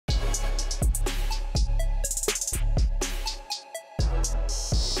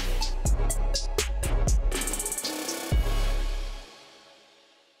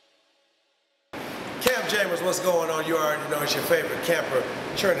Jammers, what's going on? You already know it's your favorite camper,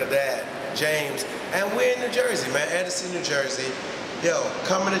 Trinidad James, and we're in New Jersey, man, Edison, New Jersey. Yo,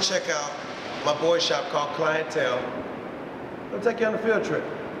 coming to check out my boy shop called Clientele. I'll take you on a field trip.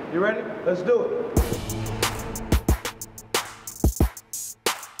 You ready? Let's do it.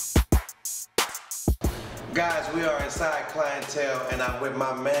 Guys, we are inside Clientele, and I'm with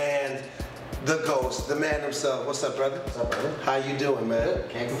my man, the Ghost, the man himself. What's up, brother? What's up, brother? How you doing, man? Good.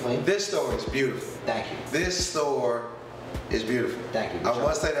 Can't complain. This store is beautiful. Thank you. This store is beautiful. Thank you. I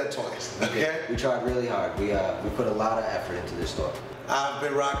want to say that twice. Okay. We tried really hard. We put a lot of effort into this store. I've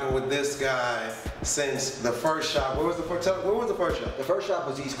been rocking with this guy since the first shop. Where was the first shop? The first shop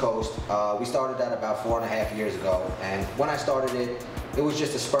was East Coast. We started that about 4.5 years ago. And when I started it, it was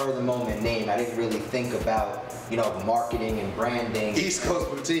just a spur of the moment name. I didn't really think about, you know, marketing and branding. East Coast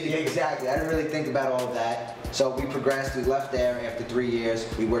Boutique. Yeah, exactly. I didn't really think about all of that. So we progressed. We left there after 3 years.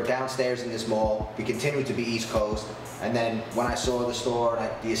 We were downstairs in this mall. We continued to be East Coast. And then when I saw the store, and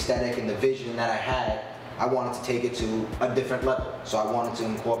the aesthetic and the vision that I had, I wanted to take it to a different level. So I wanted to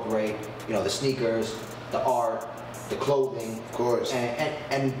incorporate, you know, the sneakers, the art, the clothing, of course,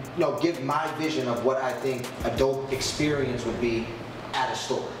 and you know, give my vision of what I think a dope experience would be at a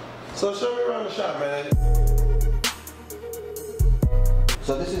store. So show me around the shop, man.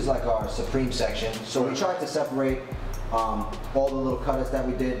 So this is like our Supreme section. So we tried to separate all the little cutters that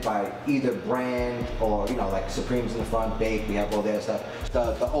we did by either brand or, you know, like Supreme's in the front, Bake, we have all that stuff.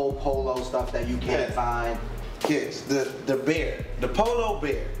 The old polo stuff that you can't find. Kids, the bear, the polo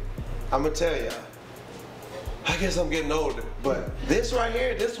bear. I'm gonna tell y'all, I guess I'm getting older, but this right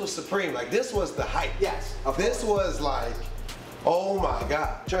here, this was Supreme. Like, this was the hype. Yes. This was like, oh my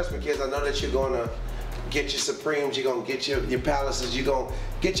God. Trust me, kids, I know that you're gonna get your Supremes, you're gonna get your Palaces, you're gonna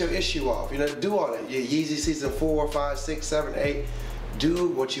get your issue off. You know, do all that. Your Yeezy season 4, 5, 6, 7, 8. Do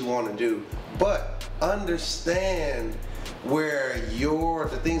what you wanna do. But understand where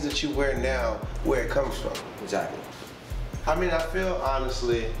the things that you wear now, where it comes from. Exactly. I mean, I feel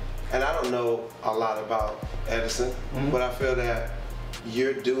honestly, and I don't know a lot about Edison, but I feel that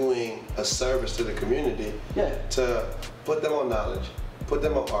you're doing a service to the community to put them on knowledge, put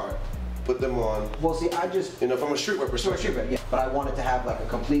them on art, put them on, well, see, I just, you know, from a streetwear perspective. Yeah. But I wanted to have like a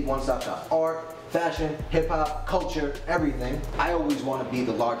complete one-stop shop. Art, fashion, hip-hop, culture, everything. I always want to be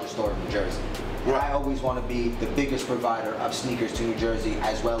the largest store in New Jersey. Right. I always want to be the biggest provider of sneakers to New Jersey,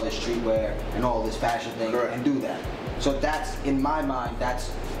 as well as streetwear and all this fashion thing, and do that. So that's, in my mind,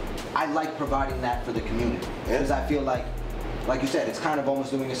 I like providing that for the community. Because I feel like you said, it's kind of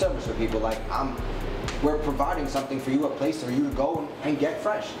almost doing a service for people. Like, we're providing something for you, a place for you to go and get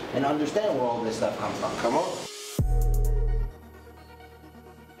fresh and understand where all this stuff comes from. Come on.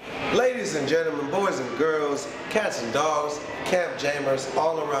 Ladies and gentlemen, boys and girls, cats and dogs, camp jammers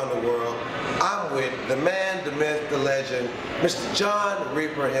all around the world, I'm with the man, the myth, the legend, Mr. John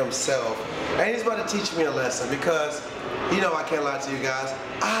Reeper himself. And he's about to teach me a lesson because, you know, I can't lie to you guys,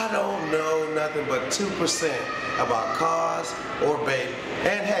 I don't know nothing but 2% about cars or bait.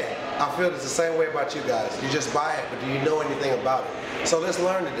 And hey, I feel it's the same way about you guys. You just buy it, but do you know anything about it? So let's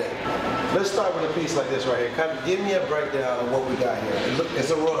learn today. Let's start with a piece like this right here. Kind of give me a breakdown of what we got here. It's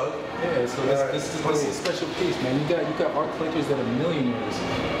a rug. Yeah, so this is a special piece, man. You got art collectors that are millionaires,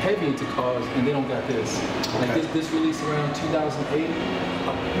 heavy into cars, and they don't got this. Like this release around 2008.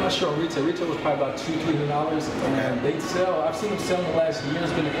 I'm not sure on retail. Retail was probably about $200–300, and they sell. I've seen them sell in the last year.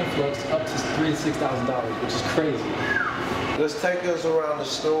 It's been an influx up to $3,000 to $6,000, which is crazy. Let's take us around the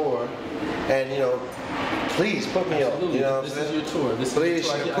store, and you know, please put me on. You know, this is your tour. This is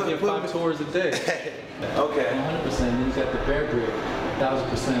your tour. I get 5 tours a day. Okay. 100%. Then you got the bear brick,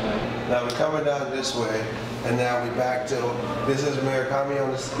 1,000%. Now we're coming down this way, and now we're back to this is Murakami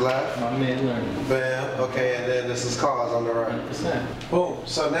on the left. My man learning. Bam. Okay, and then this is cars on the right. 100%. Boom.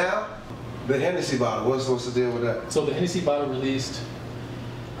 So now the Hennessy bottle. What's the deal with that? So the Hennessy bottle released,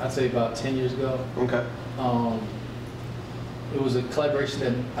 I'd say about 10 years ago. Okay. It was a collaboration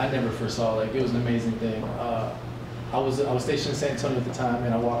that I never foresaw. Like, it was an amazing thing. I was stationed in San Antonio at the time,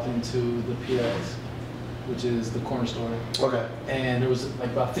 and I walked into the PX, which is the corner store. Okay. And there was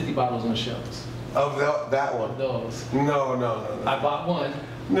like about 50 bottles on the shelves. Of that one? Of those. No. I bought one.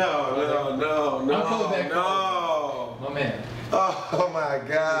 No. I'm coming back. No. My man. Oh my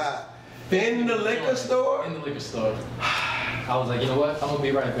God. In the liquor store? In the liquor store. I was like, you know what? I'm gonna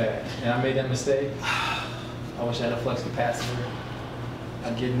be right back. And I made that mistake. I wish I had a flex capacitor.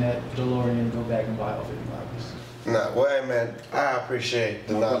 I'd get in that DeLorean and go back and buy all 50 bottles. Nah, well, hey, man, I appreciate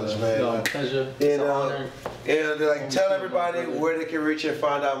the knowledge, man. No, pleasure. You It's an know, honor. like, tell everybody where they can reach you and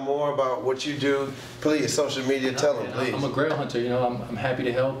find out more about what you do. Please, social media, tell them, please. I'm a grail hunter, you know. I'm happy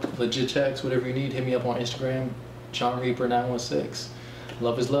to help. Legit checks, whatever you need. Hit me up on Instagram, John Reeper 916.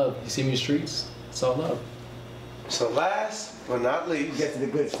 Love is love. You see me in the streets, it's all love. So last but not least, Get to the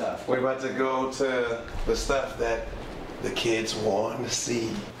good stuff. we're about to go to the stuff that the kids want to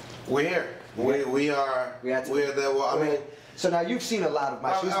see. We're here. We're there. Well, I mean, so now you've seen a lot of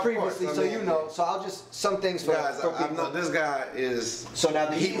my shoes of previously, course, so I mean, you know. So I'll just some things for, guys, for I'm people. not, this guy is. So now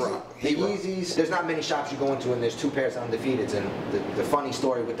the Heat Yeezy, rock. the Heat rock. Yeezys, there's not many shops you go into, and there's 2 pairs of undefeateds. And the funny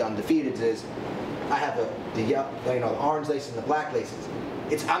story with the undefeateds is, I have the orange laces and the black laces.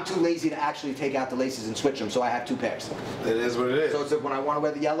 I'm too lazy to actually take out the laces and switch them, so I have 2 pairs. It is what it is. So it's when I want to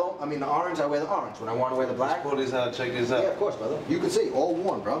wear the orange, I wear the orange. When I want to wear the black, Pull these out. Check this out. yeah, of course, brother. You can see, all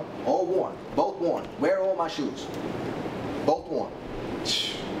worn, bro. All worn. Both worn. Wear all my shoes. Both worn.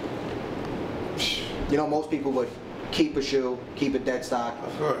 You know, most people would keep a shoe, keep it dead stock,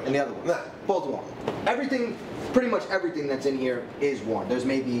 Of course. and the other one. Nah. Both worn. Everything, pretty much everything that's in here is worn. There's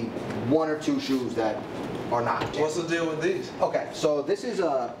maybe 1 or 2 shoes that are not. What's the deal with these? Okay, so this is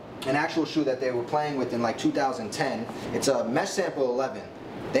an actual shoe that they were playing with in like 2010. It's a Mesh Sample 11.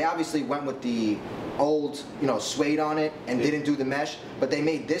 They obviously went with the old, suede on it and didn't do the mesh, but they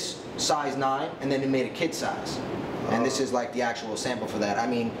made this size 9 and then they made a kid size. And this is like the actual sample for that. I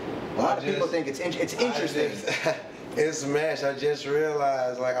mean, a lot of people think it's interesting. It's mesh. I just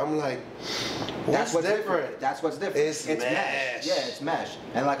realized, I'm like, That's what's different? That's what's different. It's mesh. Yeah, it's mesh.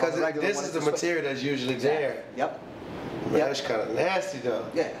 And like Because on the regular this one, is it's the a switch. material that's usually there. Yep. Mesh kind of nasty though.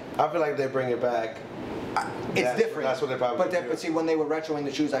 Yeah. I feel like they bring it back. It's different. That's what they probably do. But see, when they were retroing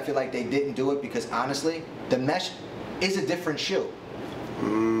the shoes, I feel like they didn't do it because honestly, the mesh is a different shoe.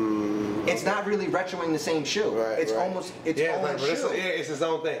 It's not really retroing the same shoe. Right, it's right. almost its own but shoe. it's its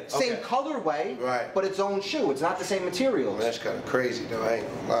own thing. Same Okay. colorway, Right. but its own shoe. It's not the same materials. That's kind of crazy though. I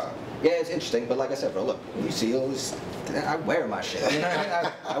ain't gonna lie. Yeah, it's interesting, but like I said, bro, look, you see all this, I wear my shit.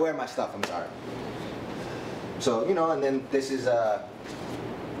 I wear my stuff, I'm sorry. So, and then this is, the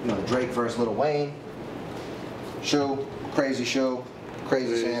Drake versus Lil Wayne shoe, crazy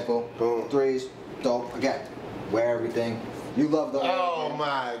Threes. sample, Boom. 3s, dope, again, wear everything. You love the Oh Oregon.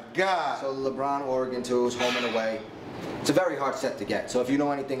 my God. So the LeBron Oregon 2s, home and away. It's a very hard set to get. So if you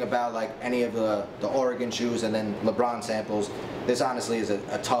know anything about like any of the Oregon shoes and then LeBron samples, this honestly is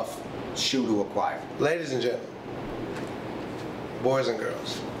a tough shoe to acquire. Ladies and gentlemen, boys and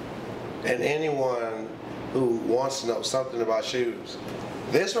girls, and anyone who wants to know something about shoes,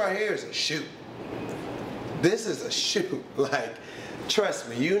 this right here is a shoe. This is a shoe. Like, trust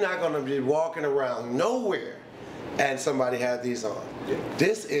me, you're not gonna be walking around nowhere and somebody had these on. Yeah.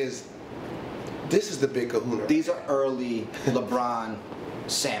 This is the big kahuna. These are early LeBron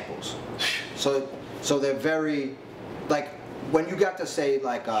samples. So they're very, like, when you got to say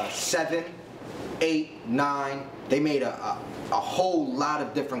like 7, 8, 9, they made a whole lot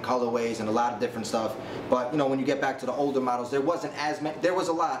of different colorways and a lot of different stuff. But when you get back to the older models, there wasn't as many. There was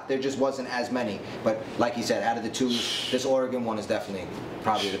a lot. There just wasn't as many. But like you said, out of the 2s, this Oregon one is definitely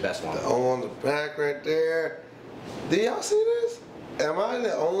probably the best one. On the back right there. Do y'all see this? Am I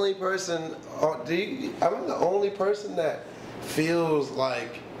the only person? Am I the only person that feels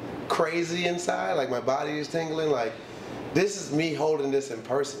like crazy inside? Like my body is tingling. Like this is me holding this in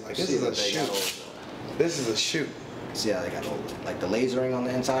person. Like this is a shoe. This is a shoe. See how they got all, like the lasering on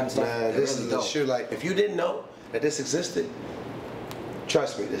the inside and stuff? Man, They're this really is a dope. shoe. Like if you didn't know that this existed,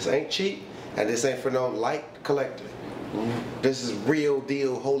 trust me, this ain't cheap, and this ain't for no light collector. This is real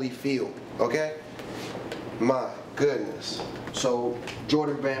deal, Holyfield. Okay? My goodness. So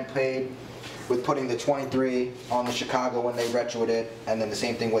Jordan Brand played with putting the 23 on the Chicago when they retroed it, and then the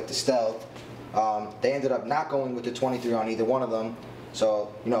same thing with the Stealth. They ended up not going with the 23 on either one of them.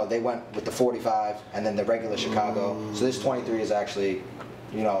 So, they went with the 45 and then the regular Chicago. So this 23 is actually,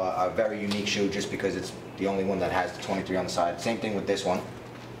 a very unique shoe just because it's the only one that has the 23 on the side. Same thing with this one.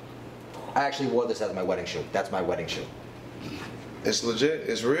 I actually wore this as my wedding shoe. That's my wedding shoe. It's legit.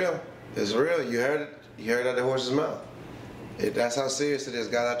 It's real. It's real. You heard it. You heard it out the horse's mouth. That's how serious it is,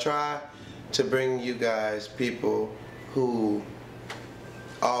 guys. I try to bring you guys people who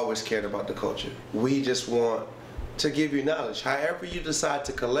always cared about the culture. We just want to give you knowledge. However you decide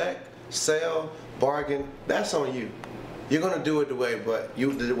to collect, sell, bargain, that's on you. You're gonna do it the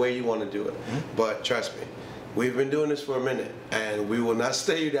way you want to do it. But trust me, we've been doing this for a minute, and we will not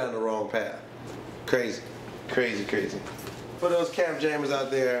stay you down the wrong path. Crazy, crazy, crazy. For those camp jammers out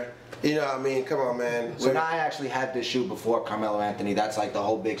there, You know what I mean? Come on, man. So now I actually had this shoe before Carmelo Anthony. That's like the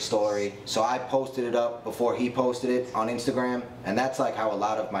whole big story. So I posted it up before he posted it on Instagram, and that's like how a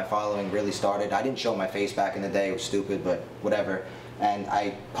lot of my following really started. I didn't show my face back in the day. It was stupid, but whatever. And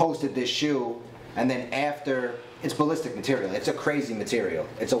I posted this shoe, and then after, it's ballistic material. It's a crazy material.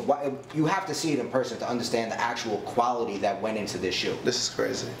 You have to see it in person to understand the actual quality that went into this shoe. This is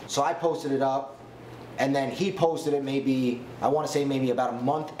crazy. So I posted it up, and then he posted it maybe, I want to say maybe about a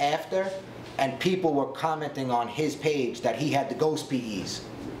month after, and people were commenting on his page that he had the Ghost PEs.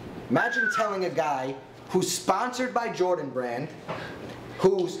 Imagine telling a guy who's sponsored by Jordan Brand,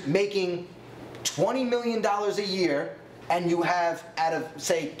 who's making $20 million a year, and you have, out of,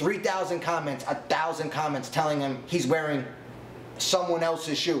 say, 3,000 comments, 1,000 comments telling him he's wearing someone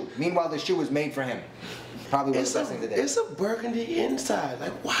else's shoe. Meanwhile, the shoe was made for him. Probably one of the best things to do. It's a burgundy inside.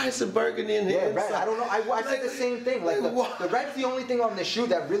 Like, why is it burgundy in the inside? Red. I don't know. I said the same thing. Like, the red's the only thing on the shoe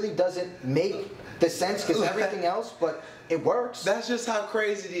that really doesn't make the sense because everything else, but it works. That's just how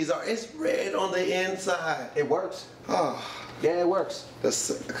crazy these are. It's red on the inside. It works. Oh. Yeah, it works.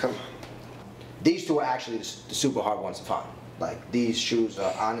 Come on. These two are actually the super hard ones to find. Like, these shoes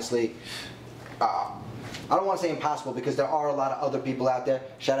are honestly, I don't want to say impossible because there are a lot of other people out there.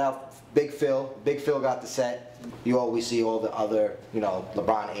 Shout out Big Phil. Big Phil got the set. You always see all the other, you know,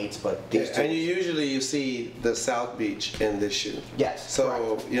 LeBron 8s, but these two. And you see the South Beach in this shoe. Yes.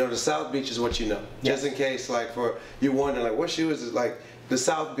 So, correct. you know, the South Beach is what you know. Yes. Just in case, like, for you wondering, like, what shoe is it? Like, the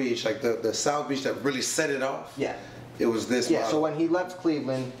South Beach, like the South Beach that really set it off. Yeah. It was this Yeah, model. so when he left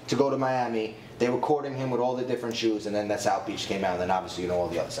Cleveland to go to Miami, they were courting him with all the different shoes, and then that South Beach came out, and then obviously you know all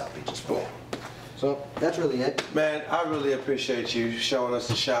the other South Beaches. Boom. So that's really it. Man, I really appreciate you showing us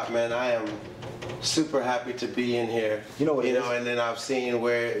the shop, man. I am super happy to be in here. You know what it is. And then I've seen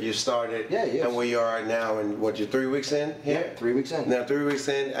where you started and where you are now, and what, you're 3 weeks in here? Yeah, 3 weeks in. Now, 3 weeks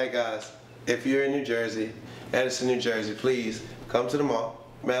in. Hey, guys, if you're in New Jersey, Edison, New Jersey, please come to the mall,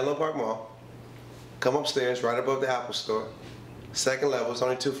 Menlo Park Mall. Come upstairs, right above the Apple Store. Second level, it's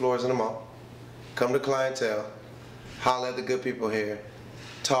only 2 floors in the mall. Come to Clientele, holler at the good people here.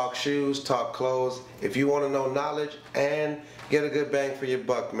 Talk shoes, talk clothes. If you want to know knowledge and get a good bang for your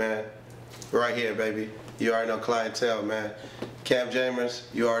buck, man, right here, baby. You already know Clientele, man. Camp Jamers,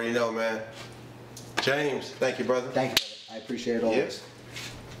 you already know, man. James, thank you, brother. Thank you, brother. I appreciate it always. Yes.